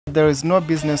There is no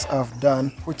business I've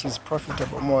done which is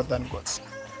profitable more than goats.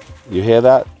 You hear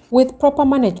that? With proper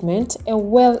management, a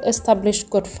well-established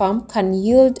goat farm can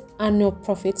yield annual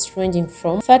profits ranging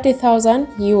from $30,000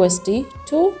 USD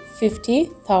to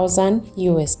 $50,000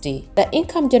 USD. The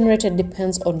income generated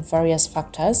depends on various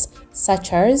factors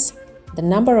such as the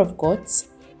number of goats,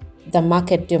 the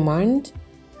market demand,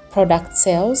 product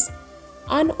sales,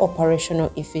 and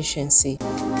operational efficiency.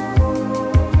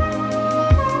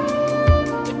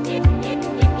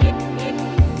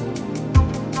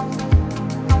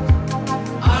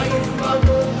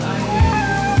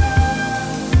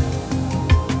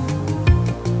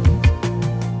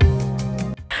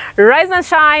 Rise and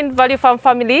shine, Value Farm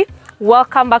family.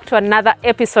 Welcome back to another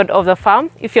episode of The Farm.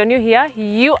 If you're new here,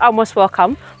 you are most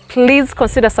welcome. Please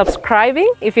consider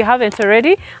subscribing if you haven't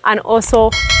already, and also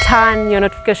turn your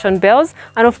notification bells.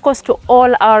 And of course, to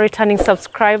all our returning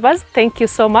subscribers, thank you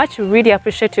so much. Really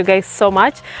appreciate you guys so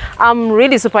much. I'm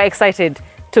really super excited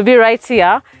to be right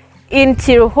here in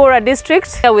Chiruhura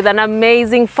district with an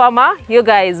amazing farmer. You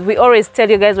guys, we always tell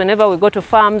you guys whenever we go to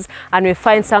farms and we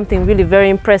find something really very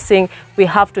impressive, we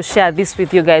have to share this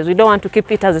with you guys. We don't want to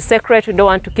keep it as a secret. We don't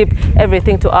want to keep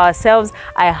everything to ourselves.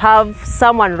 I have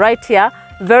someone right here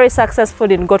very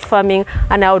successful in goat farming,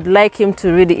 and I would like him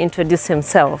to really introduce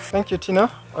himself. Thank you,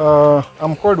 Tina.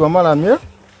 I'm called Wamala Amir,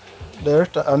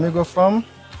 Director Amigo Farm.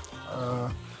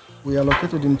 We are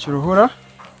located in Chiruhura.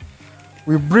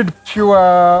 We breed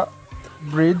pure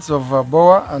breeds of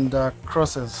boa and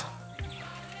crosses.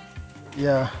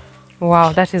 Yeah.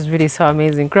 Wow, that is really so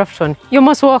amazing. Grafton, you're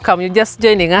most welcome. You're just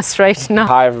joining us right now.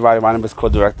 Hi everybody, my name is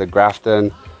co-director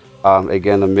Grafton.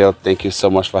 Again, Emil, thank you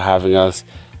so much for having us.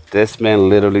 This man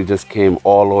literally just came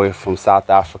all the way from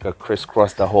South Africa,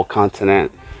 crisscrossed the whole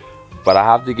continent. But I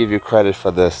have to give you credit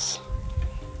for this.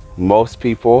 Most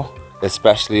people,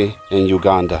 especially in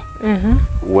Uganda,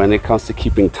 when it comes to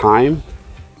keeping time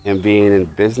and being in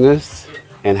business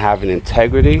and having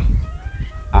integrity,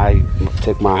 I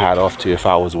take my hat off to you if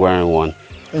I was wearing one.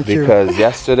 Thank you. Because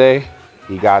yesterday,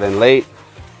 he got in late,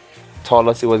 told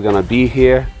us he was gonna be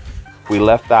here. We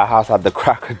left that house at the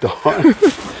crack of dawn.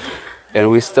 And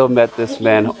we still met this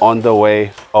man on the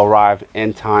way, arrived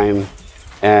in time,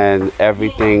 and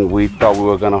everything we thought we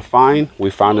were gonna find, we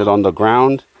found it on the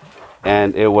ground,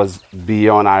 and it was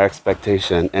beyond our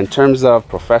expectation. In terms of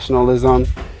professionalism,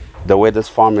 the way this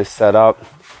farm is set up,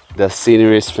 the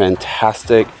scenery is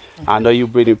fantastic. I know you're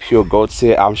breeding pure goats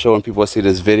here. I'm sure when people see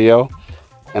this video,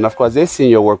 and of course they've seen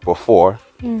your work before,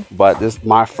 but this is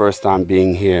my first time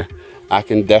being here. I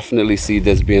can definitely see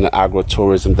this being an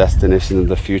agro-tourism destination in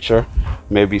the future.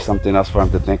 Maybe something else for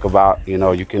him to think about. You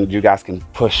know, you guys can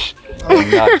push a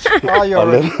nudge a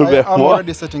little bit I'm more.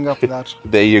 already setting up that.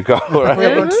 There you go. Right?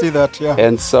 We're going to see that, yeah.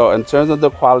 And so in terms of the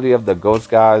quality of the goats,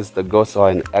 guys, the goats are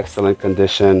in excellent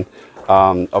condition.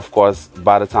 Of course,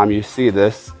 by the time you see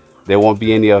this, there won't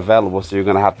be any available, so you're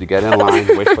gonna have to get in line,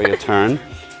 wait for your turn.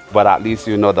 But at least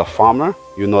you know the farmer,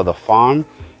 you know the farm,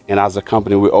 and as a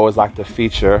company, we always like to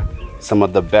feature some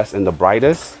of the best and the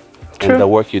brightest. True. And the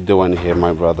work you're doing here,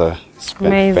 my brother, it's been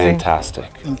Amazing.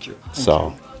 Fantastic. Thank you.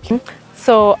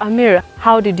 So Amir,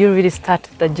 how did you really start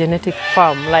the genetic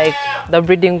farm, like the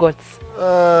breeding goats?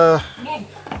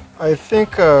 I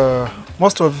think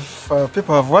most of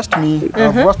people have watched me.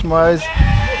 I've watched my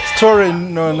story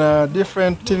on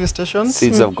different TV stations.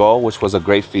 Seeds of Gold, which was a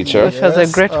great feature. Which was a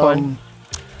great one.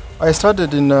 I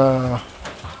started in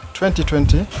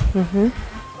 2020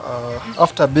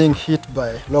 after being hit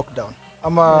by lockdown.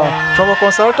 I'm a travel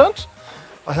consultant.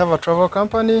 I have a travel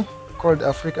company called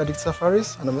Africa Addict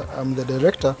Safaris, and I'm the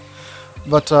director.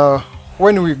 But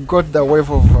when we got the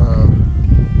wave of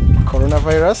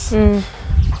coronavirus,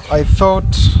 I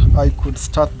thought I could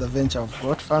start the venture of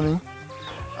goat farming,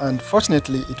 and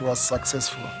fortunately it was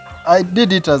successful. I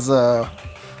did it as a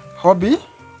hobby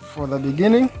for the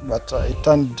beginning, but it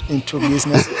turned into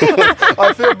business.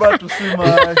 I feel bad to see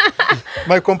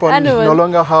my company no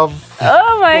longer have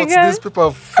goats. These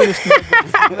people have finished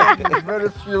very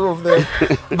few of them.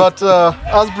 But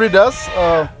as breeders,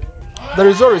 there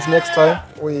is always next time.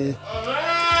 We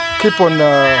keep on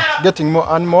getting more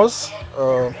animals.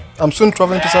 I'm soon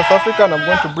traveling to South Africa, and I'm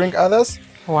going to bring others.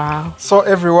 Wow. So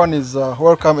everyone is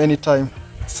welcome anytime.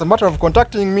 It's a matter of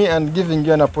contacting me and giving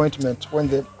you an appointment when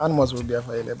the animals will be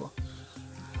available.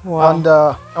 Wow. And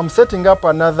I'm setting up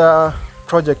another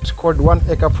project called 1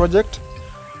 Acre Project,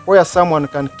 where someone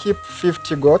can keep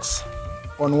 50 goats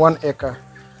on 1 acre.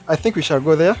 I think we shall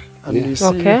go there and we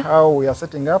see how we are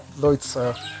setting up, though it's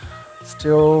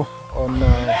still on,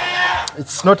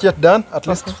 it's not yet done, at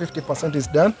least 50% is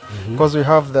done, because we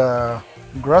have the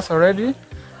grass already,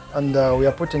 and we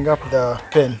are putting up the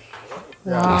pen.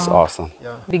 Wow. That's awesome.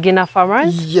 Yeah. Beginner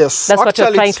farmers? Yes. That's what you're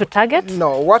Actually, trying to target?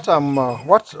 No,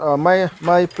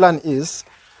 my plan is,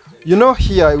 you know,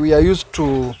 here we are used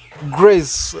to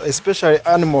graze, especially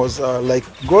animals like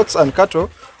goats and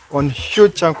cattle, on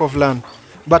huge chunk of land.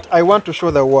 But I want to show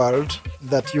the world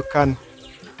that you can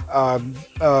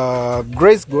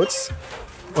graze goats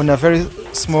on a very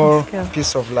small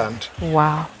piece of land.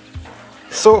 Wow.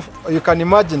 So you can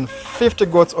imagine 50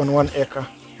 goats on 1 acre.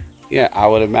 Yeah, I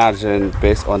would imagine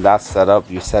based on that setup,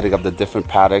 you're setting up the different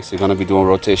paddocks, you're going to be doing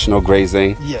rotational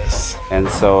grazing. Yes. And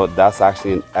so that's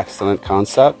actually an excellent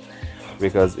concept,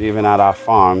 because even at our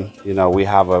farm, you know, we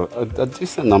have a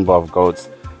decent number of goats.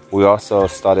 We also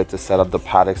started to set up the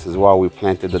paddocks as well. We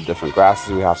planted the different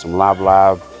grasses. We have some lab,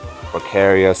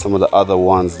 Bracharia, some of the other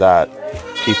ones that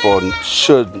people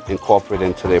should incorporate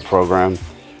into their program.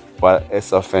 But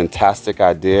it's a fantastic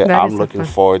idea. I'm looking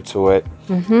forward to it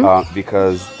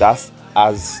because that's,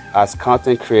 as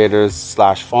content creators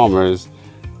 / farmers,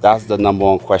 that's the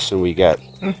 #1 question we get.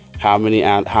 How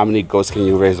many goats can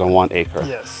you raise on 1 acre?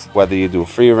 Yes. Whether you do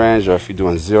free range or if you're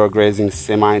doing zero grazing,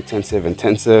 semi-intensive,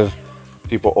 intensive,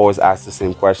 people always ask the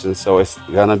same question. So it's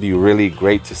gonna be really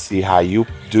great to see how you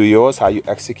do yours, how you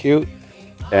execute.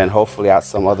 And hopefully at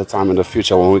some other time in the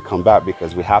future when we come back,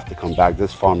 because we have to come back,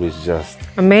 this farm is just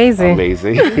amazing.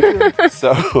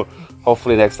 So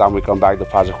hopefully next time we come back, the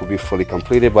project will be fully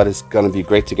completed, but it's going to be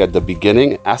great to get the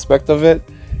beginning aspect of it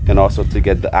and also to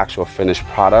get the actual finished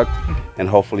product. And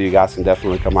hopefully you guys can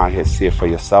definitely come out here and see it for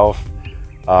yourself.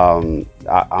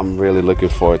 I'm really looking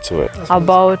forward to it.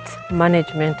 About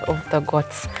management of the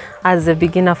goats, as a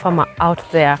beginner farmer out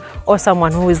there or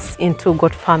someone who is into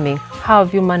goat farming, how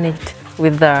have you managed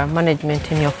with the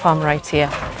management in your farm right here,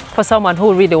 for someone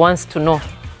who really wants to know?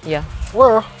 Yeah.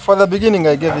 Well, for the beginning,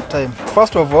 I gave it time.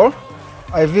 First of all,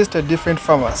 I visited different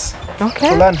farmers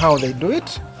to learn how they do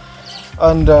it.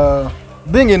 And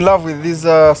being in love with these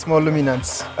small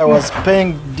luminants, I was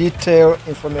paying detailed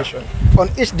information. On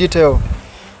each detail,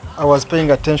 I was paying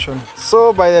attention.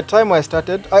 So by the time I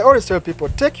started, I always tell people,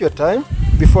 take your time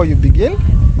before you begin,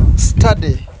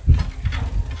 study,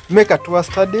 make a tour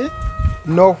study,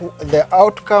 know the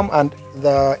outcome and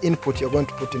the input you're going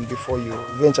to put in before you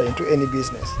venture into any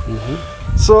business.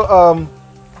 So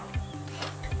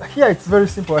here it's very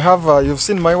simple. I have, you've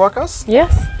seen my workers?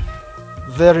 Yes.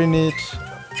 Very neat.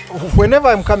 Whenever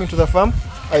I'm coming to the farm,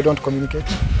 I don't communicate,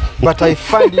 but I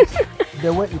find it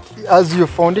the way it, as you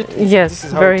found it. Yes,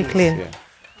 very clean. Yeah.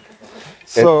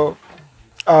 So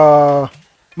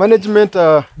management,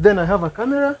 then I have a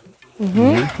camera.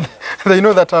 They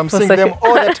know that I'm seeing them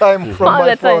all the time from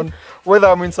my phone. Whether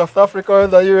I'm in South Africa,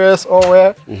 the US, or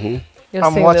where,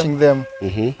 I'm watching them.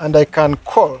 And I can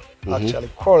call, actually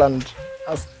call and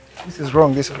ask, this is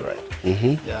wrong, this is right.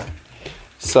 Yeah.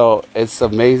 So it's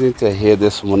amazing to hear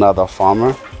this from another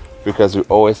farmer, because we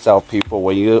always tell people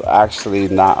when you actually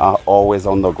not always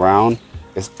on the ground,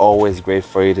 it's always great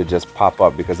for you to just pop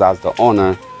up, because as the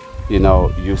owner, you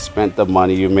know, you spent the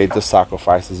money, you made the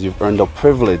sacrifices, you've earned the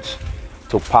privilege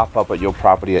to pop up at your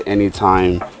property at any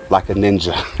time like a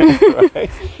ninja. Right?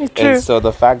 And so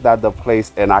the fact that the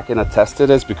place, and I can attest to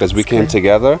this because we came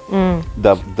together,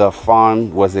 the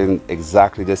farm was in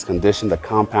exactly this condition. The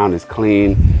compound is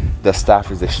clean, the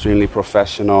staff is extremely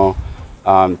professional.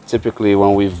 Typically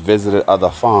when we've visited other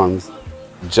farms,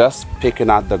 just picking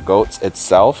out the goats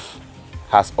itself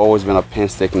has always been a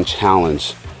painstaking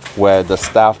challenge, where the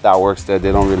staff that works there,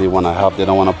 they don't really want to help, they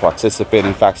don't want to participate.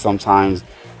 In fact, sometimes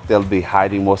they'll be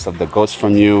hiding most of the goats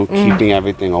from you, keeping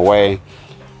everything away.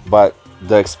 But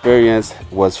the experience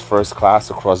was first class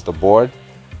across the board.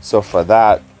 So for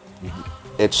that,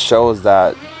 it shows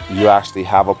that you actually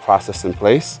have a process in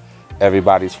place.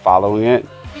 Everybody's following it.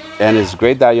 And it's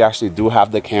great that you actually do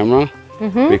have the camera,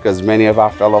 because many of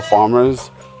our fellow farmers,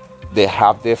 they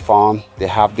have their farm, they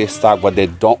have their stock, but they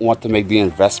don't want to make the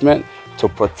investment to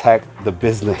protect the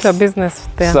business. The business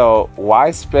there. So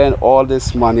why spend all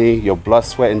this money, your blood,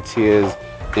 sweat, and tears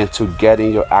into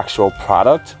getting your actual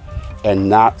product and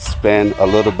not spend a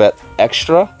little bit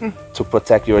extra to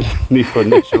protect your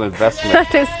initial investment?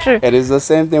 That is true. It is the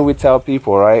same thing we tell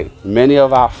people, right? Many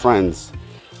of our friends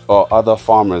or other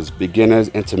farmers, beginners,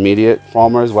 intermediate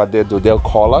farmers, what they do, they'll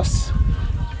call us.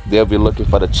 They'll be looking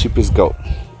for the cheapest goat.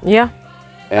 Yeah.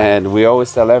 And we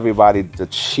always tell everybody the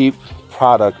cheap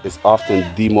product is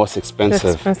often the most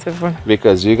expensive. One.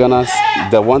 Because you're gonna,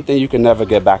 the one thing you can never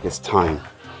get back is time.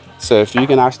 So if you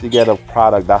can actually get a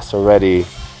product that's already,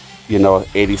 you know,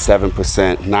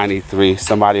 87%, 93%,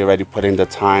 somebody already put in the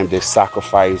time, they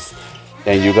sacrifice,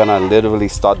 and you're gonna literally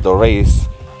start the race,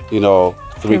 you know,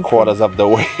 3/4 of the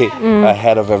way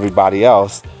ahead of everybody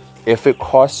else. If it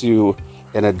costs you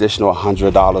an additional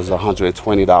 $100,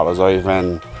 $120, or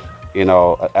even, you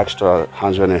know, an extra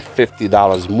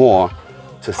 $150 more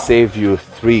to save you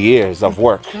 3 years of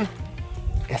work,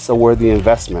 it's a worthy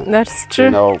investment. That's true.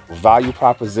 You know, value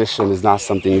proposition is not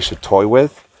something you should toy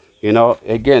with. You know,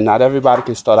 again, not everybody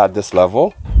can start at this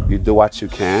level. You do what you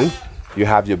can. You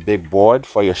have your big board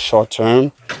for your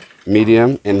short-term,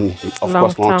 medium, and of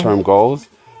course long-term goals,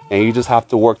 and you just have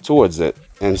to work towards it.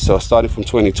 And so starting from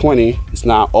 2020, it's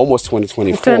now almost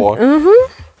 2024.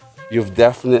 You've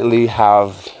definitely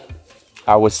have,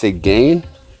 I would say, gained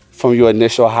from your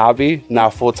initial hobby,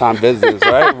 now full-time business,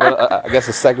 right? Well, I guess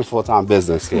a second full-time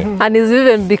business here. And it's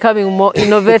even becoming more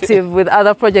innovative with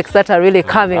other projects that are really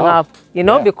coming up, you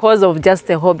know, because of just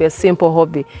a hobby, a simple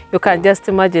hobby. You can just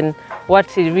imagine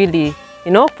what he really,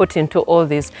 you know, put into all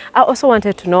this. I also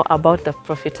wanted to know about the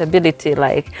profitability,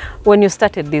 like when you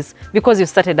started this, because you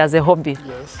started as a hobby,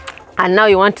 and now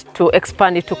you want to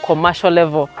expand it to commercial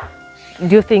level.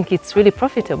 Do you think it's really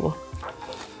profitable?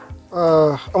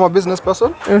 I'm a business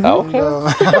person. Okay.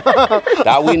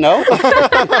 That we know.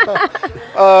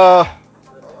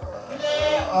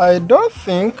 I don't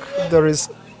think there is,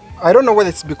 I don't know whether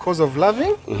it's because of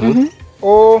loving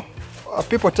or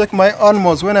people take my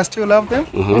animals when I still love them,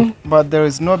 but there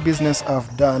is no business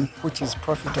I've done which is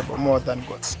profitable more than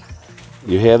goats.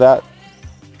 You hear that?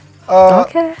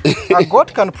 Okay. A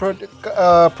goat can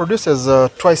produces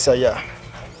twice a year.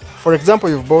 For example,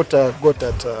 you've bought a goat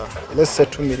at, let's say,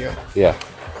 2 million. Yeah.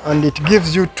 And it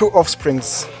gives you 2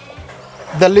 offsprings,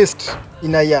 the least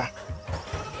in a year.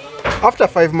 After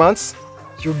 5 months,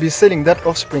 you'll be selling that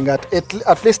offspring at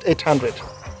least 800.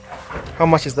 How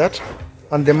much is that?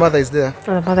 And the mother is there.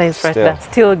 The mother is right there,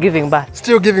 still giving birth.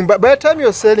 Still giving birth. By the time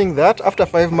you're selling that, after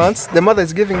 5 months, the mother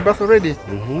is giving birth already.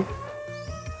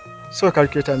 So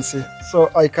calculate and see.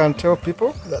 So I can tell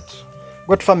people that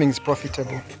goat farming is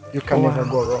profitable. You can never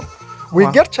go wrong. We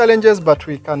get challenges, but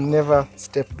we can never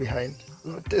step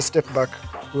back.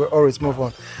 We'll always move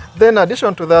on. Then in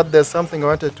addition to that, there's something I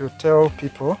wanted to tell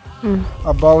people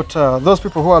about those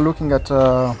people who are looking at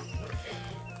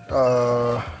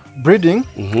breeding,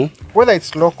 whether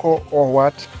it's local or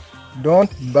what,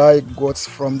 don't buy goats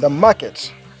from the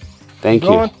market. Thank you.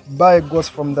 Don't buy goats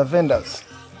from the vendors.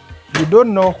 You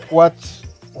don't know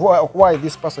why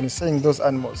this person is selling those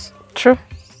animals. True.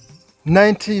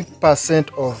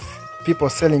 90% of people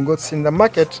selling goats in the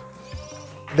market,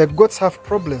 the goats have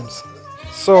problems.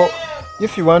 So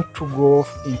if you want to go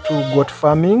into goat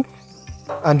farming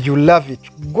and you love it,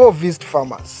 go visit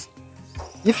farmers.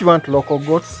 If you want local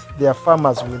goats, there are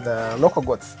farmers with local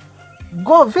goats.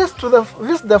 Go visit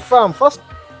the farm. First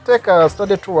take a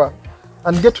study tour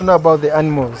and get to know about the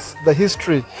animals, the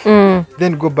history,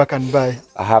 then go back and buy.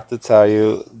 I have to tell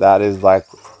you, that is like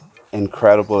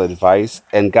incredible advice.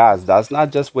 And guys, that's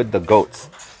not just with the goats.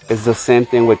 It's the same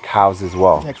thing with cows as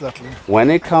well. Exactly. When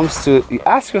it comes to, you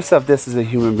ask yourself this as a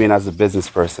human being, as a business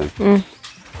person.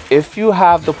 If you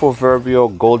have the proverbial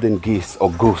golden geese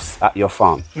or goose at your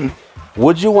farm,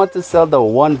 would you want to sell the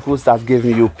one goose that's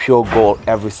giving you pure gold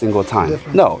every single time?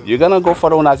 Definitely. No, you're going to go for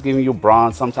the one that's giving you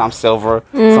bronze, sometimes silver,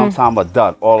 sometimes a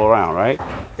dud all around, right?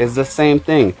 It's the same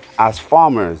thing. As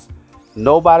farmers,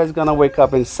 nobody's going to wake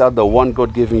up and sell the one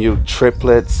goat giving you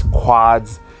triplets,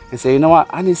 quads, and say, you know what,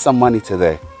 I need some money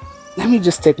today. Let me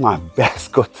just take my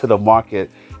best goat to the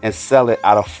market and sell it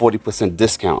at a 40%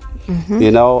 discount.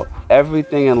 You know,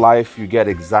 everything in life, you get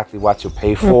exactly what you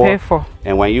pay for.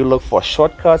 And when you look for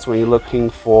shortcuts, when you're looking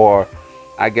for,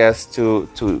 I guess, to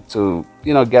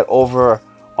you know, get over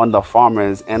on the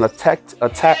farmers, and a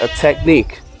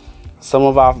technique some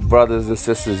of our brothers and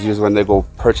sisters use when they go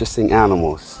purchasing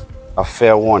animals, a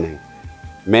fair warning.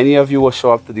 Many of you will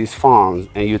show up to these farms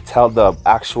and you tell the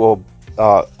actual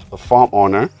farm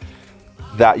owner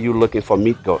that you're looking for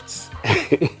meat goats.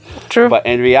 True. But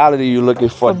in reality, you're looking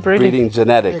for breeding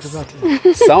genetics.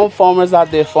 Exactly. Some farmers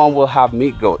out there farm will have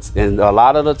meat goats, and a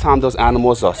lot of the time those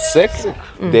animals are sick.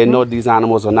 They know these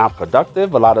animals are not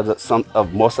productive.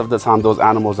 Most of the time those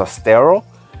animals are sterile.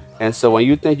 And so when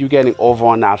you think you're getting over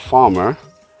on that farmer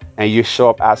and you show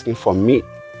up asking for meat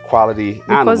quality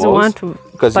animals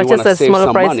because you want to save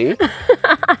some money,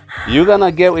 you're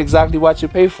gonna get exactly what you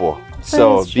pay for.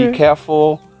 So be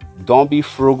careful. Don't be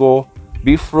frugal.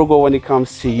 Be frugal when it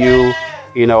comes to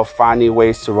you know, finding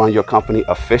ways to run your company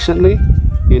efficiently.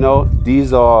 You know,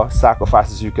 these are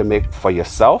sacrifices you can make for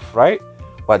yourself, right?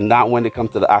 But not when it comes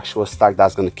to the actual stock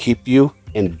that's going to keep you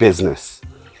in business.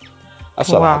 That's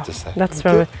what I Wow, have to say. that's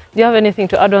very. Do you have anything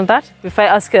to add on that before I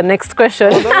ask you the next question?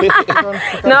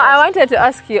 No, I wanted to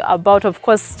ask you about, of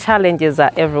course, challenges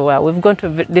are everywhere. We've gone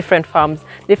to different farms.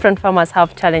 Different farmers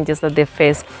have challenges that they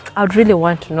face. I'd really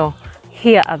want to know,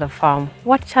 here at the farm,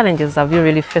 what challenges have you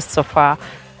really faced so far,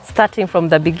 starting from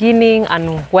the beginning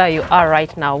and where you are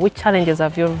right now? Which challenges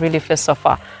have you really faced so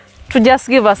far? To just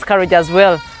give us courage as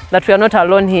well, that we are not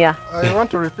alone here. I want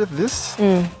to repeat this.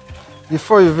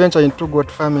 Before you venture into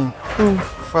goat farming,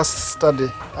 first study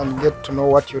and get to know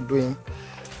what you're doing.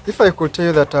 If I could tell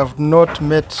you that I've not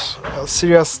met a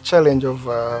serious challenge of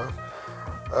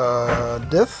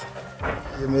death,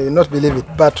 you may not believe it.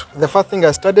 But the first thing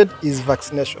I studied is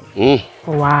vaccination.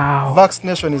 Wow.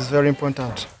 Vaccination is very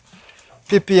important.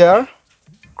 PPR,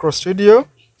 Clostridium,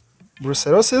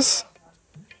 brucellosis,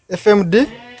 FMD,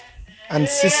 and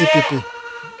CCPP.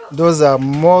 Those are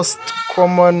most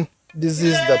common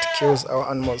disease that kills our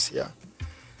animals here.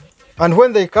 And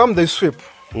when they come, they sweep.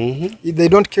 They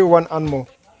don't kill one animal.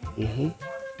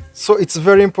 So it's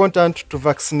very important to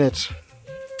vaccinate.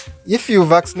 If you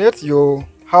vaccinate, you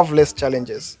have less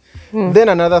challenges. Then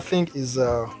another thing is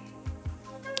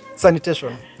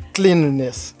sanitation,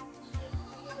 cleanliness.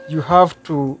 You have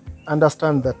to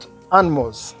understand that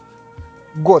animals,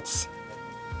 goats,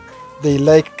 they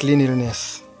like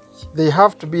cleanliness. They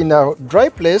have to be in a dry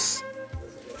place.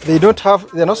 They're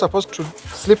not supposed to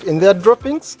sleep in their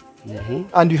droppings,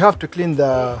 and you have to clean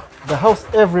the house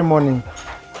every morning.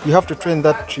 You have to train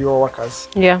that to your workers.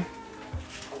 Yeah.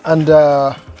 And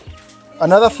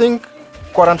another thing,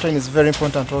 quarantine is very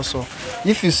important also.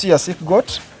 If you see a sick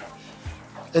goat,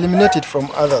 eliminate it from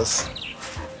others.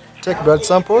 Take blood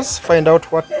samples, find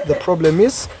out what the problem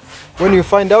is. When you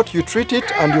find out, you treat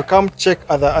it, and you come check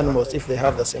other animals if they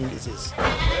have the same disease.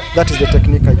 That is the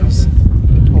technique I use.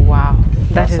 Wow.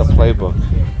 That's a playbook,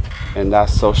 and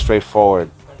that's so straightforward,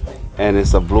 and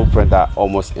it's a blueprint that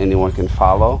almost anyone can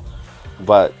follow.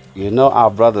 But you know,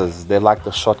 our brothers, they like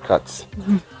the shortcuts.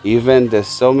 Even there's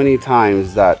so many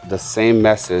times that the same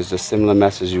message, the similar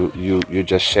message you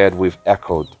just shared, we've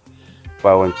echoed.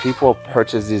 But when people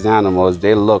purchase these animals,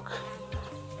 they look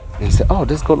and say, "Oh,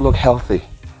 this goat look healthy,"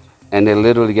 and they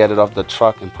literally get it off the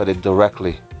truck and put it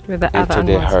directly into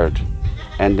their herd.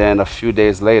 And then a few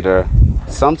days later,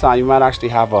 sometimes you might actually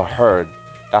have a herd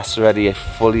that's already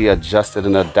fully adjusted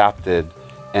and adapted,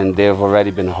 and they've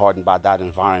already been hardened by that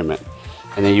environment.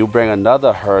 And then you bring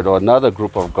another herd or another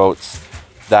group of goats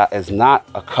that is not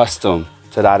accustomed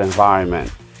to that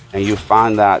environment, and you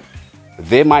find that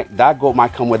that goat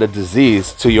might come with a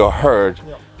disease to your herd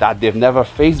that they've never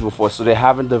faced before, so they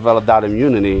haven't developed that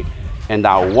immunity. And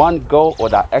that one goat or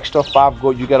that extra 5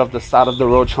 goat you get off the side of the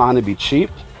road trying to be cheap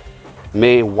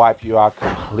may wipe you out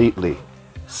completely.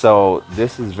 So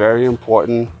this is very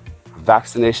important.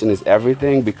 Vaccination is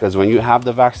everything, because when you have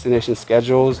the vaccination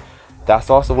schedules, that's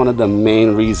also one of the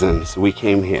main reasons we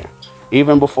came here.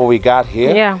 Even before we got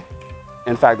here. Yeah.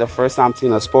 In fact, the first time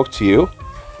Tina spoke to you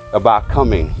about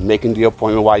coming, making the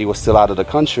appointment while you were still out of the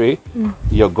country,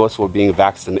 your goats were being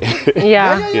vaccinated.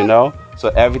 Yeah. You know? So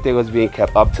everything was being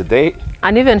kept up to date.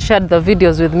 And even shared the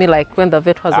videos with me, like when the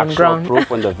vet was on ground. Proof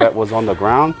when the vet was on the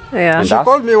ground. Yeah. And She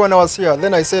called me when I was here.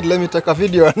 Then I said, let me take a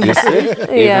video. You see?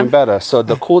 Even better. So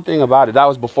the cool thing about it, that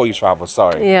was before you traveled,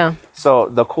 sorry. Yeah. So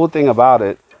the cool thing about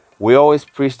it, we always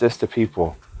preach this to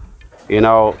people. You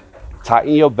know,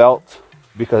 tighten your belt,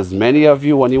 because many of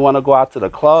you, when you want to go out to the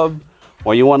club,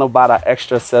 when you want to buy that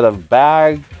extra set of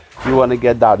bag, you want to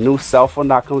get that new cell phone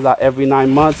that comes out every 9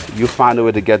 months, you find a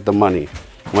way to get the money.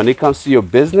 When it comes to your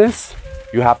business,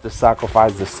 you have to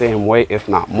sacrifice the same way, if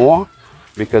not more,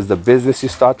 because the business you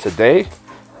start today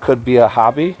could be a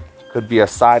hobby, could be a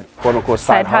quote-unquote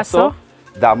side hustle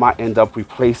that might end up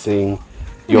replacing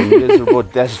your miserable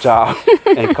desk job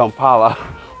in Kampala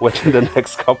within the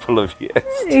next couple of years.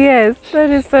 Yes,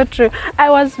 that is so true. I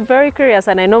was very curious,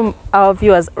 and I know our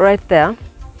viewers right there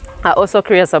are also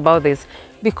curious about this,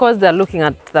 because they're looking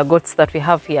at the goats that we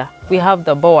have here. We have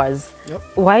the Boers. Yep.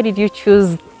 Why did you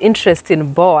choose interest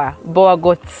in Boer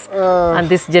goats, and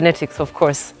this genetics, of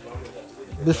course?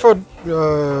 Before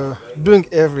doing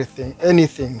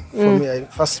anything for me, I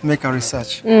first make a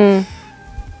research.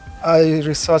 I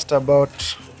researched about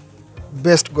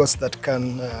best goats that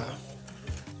can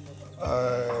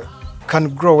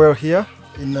grow well here,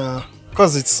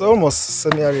 because it's almost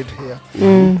semi-arid here.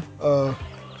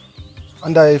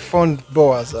 And I found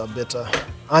Boers are better.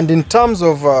 And in terms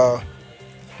of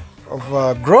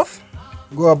growth,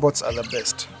 Boer goats are the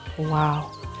best. Wow.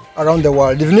 Around the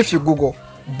world, even if you Google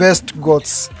best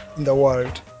goats in the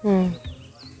world, in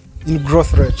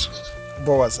growth rate,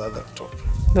 Boers are the top.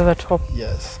 They're the top.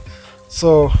 Yes.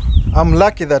 So I'm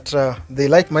lucky that they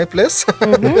like my place.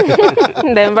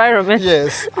 The environment.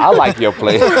 Yes. I like your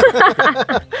place.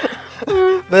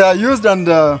 They are used and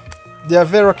they are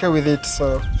very okay with it.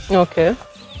 So Okay.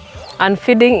 And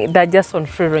feeding, they're just on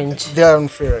free range. they are on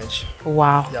free range.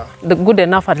 Wow. Yeah. The good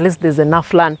enough, at least there's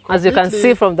enough land, as you can Completely.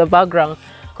 see from the background.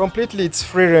 Completely, it's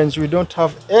free range. We don't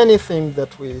have anything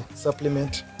that we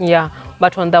supplement. Yeah,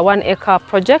 but on the 1 acre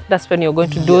project, that's when you're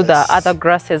going to do the Yes. other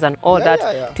grasses and all Yeah, that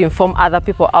yeah, yeah. to inform other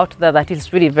people out there that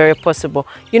it's really very possible.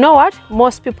 You know what?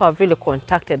 Most people have really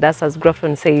contacted us, as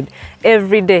Griffin said,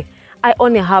 every day. I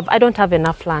don't have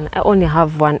enough land. I only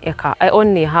have 1 acre. I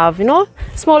only have,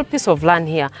 small piece of land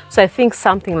here. So I think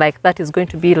something like that is going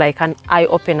to be like an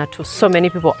eye-opener to so many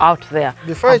people out there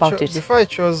about it. Before I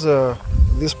chose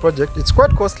this project, it's quite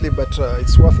costly, but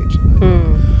it's worth it.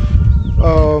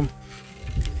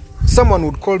 Someone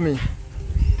would call me.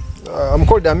 I'm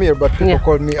called Amir, but people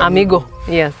call me Amigo.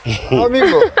 Yes.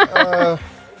 Amigo.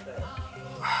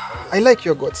 I like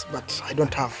your goats, but I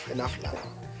don't have enough land.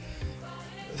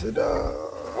 I said,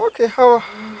 okay,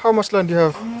 how much land do you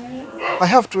have? I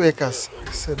have 2 acres.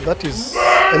 I said, that is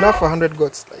enough for 100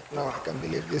 goats. Like, now I can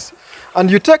believe this.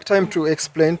 And you take time to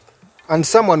explain, and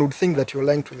someone would think that you're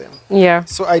lying to them. Yeah.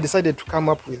 So I decided to come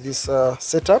up with this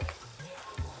setup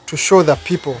to show the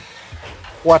people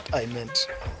what I meant.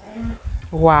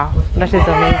 Wow, that is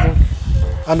amazing.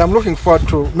 And I'm looking forward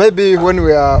to, maybe when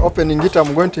we are opening it,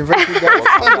 I'm going to invite you guys.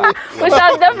 We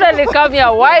shall definitely come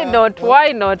here. Why not?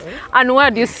 Why not? And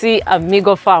where do you see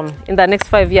Amigo Farm in the next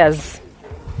 5 years?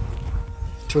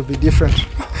 It will be different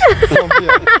from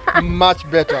here. Much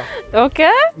better.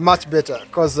 Okay. Much better.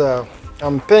 Because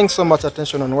I'm paying so much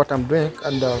attention on what I'm doing.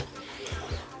 And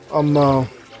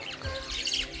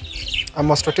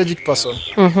I'm a strategic person.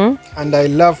 And I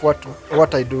love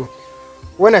what I do.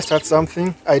 When I start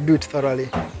something, I do it thoroughly.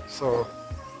 So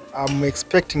I'm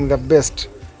expecting the best.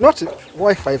 Not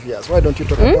why 5 years? Why don't you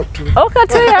talk about 2? Okay,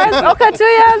 2 years. Okay, 2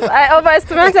 years. I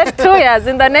overestimated 2 years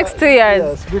in the next 2 years.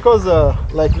 Yes, because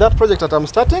like that project that I'm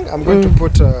starting, I'm going to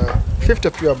put 50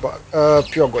 pure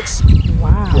goats.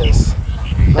 Wow. Yes.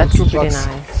 That's and 2 really bucks.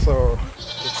 nice. So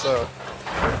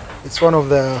it's one of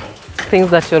the Things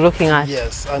that you're looking at.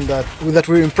 yes, and that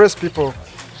will impress people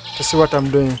to see what I'm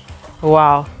doing.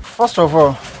 Wow. First of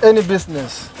all, any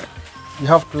business, you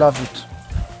have to love it.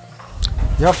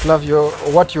 You have to love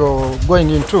what you're going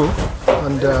into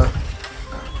and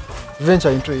venture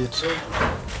into it.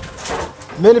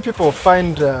 Many people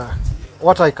find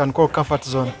what I can call comfort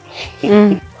zone.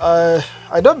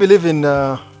 I don't believe in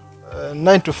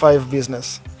 9 to 5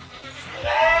 business.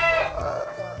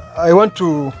 I want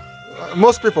to.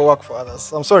 Most people work for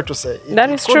others. I'm sorry to say. That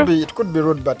is true. It could be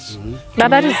rude, but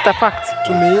That is the fact.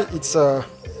 to me,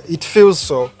 it feels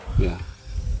so. Yeah.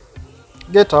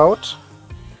 Get out,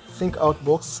 think out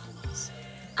box,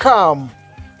 come,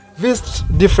 visit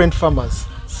different farmers,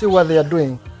 see what they are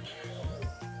doing.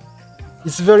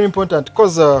 It's very important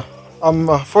because I'm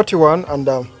 41 and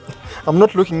I'm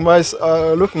not looking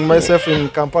myself in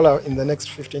Kampala in the next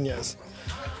 15 years.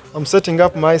 I'm setting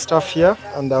up my stuff here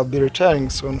and I'll be retiring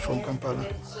soon from Kampala.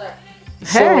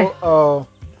 Hey. So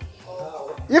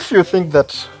if you think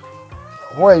that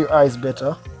where you are is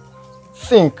better,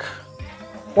 think,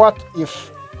 what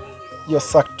if you're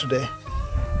sacked today?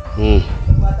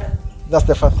 That's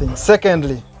the first thing.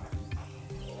 Secondly,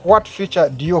 what future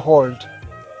do you hold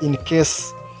in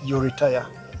case you retire?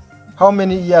 How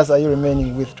many years are you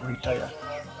remaining with to retire?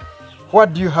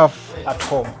 What do you have at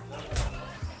home?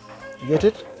 You get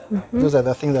it? Those are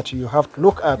the things that you have to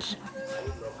look at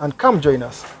and come join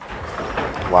us.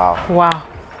 Wow. Wow.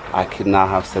 I could not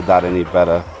have said that any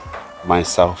better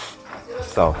myself.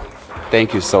 So,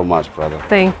 thank you so much, brother.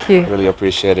 Thank you. Really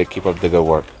appreciate it. Keep up the good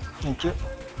work. Thank you.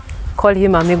 Call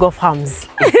him Amigo Farms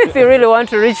if you really want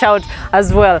to reach out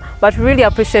as well. But really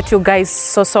appreciate you guys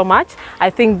so much. I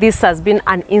think this has been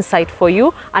an insight for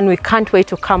you and we can't wait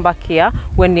to come back here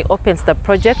when he opens the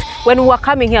project. When we were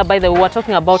coming here, by the way, we were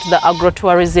talking about the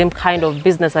agro-tourism kind of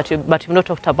business but you've not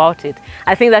talked about it.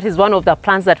 I think that is one of the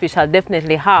plans that we shall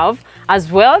definitely have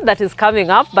as well that is coming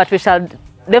up, but we shall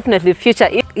definitely feature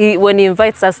it when he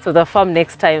invites us to the farm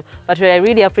next time. But I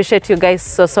really appreciate you guys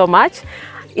so much.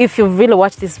 If you've really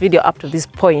watched this video up to this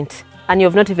point and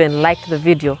you've not even liked the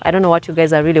video, I don't know what you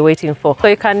guys are really waiting for. So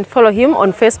you can follow him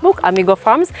on Facebook, Amigo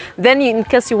Farms. Then in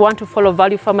case you want to follow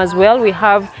Value Farm as well, we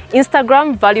have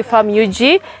Instagram, Value Farm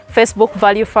UG, Facebook,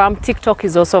 Value Farm, TikTok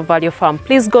is also Value Farm.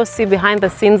 Please go see behind the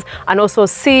scenes and also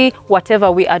see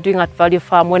whatever we are doing at Value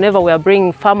Farm. Whenever we are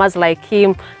bringing farmers like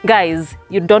him, guys,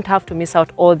 you don't have to miss out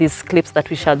all these clips that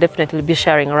we shall definitely be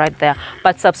sharing right there.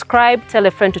 But subscribe, tell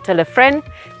a friend to tell a friend.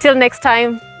 Till next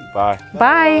time, Bye.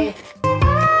 Bye.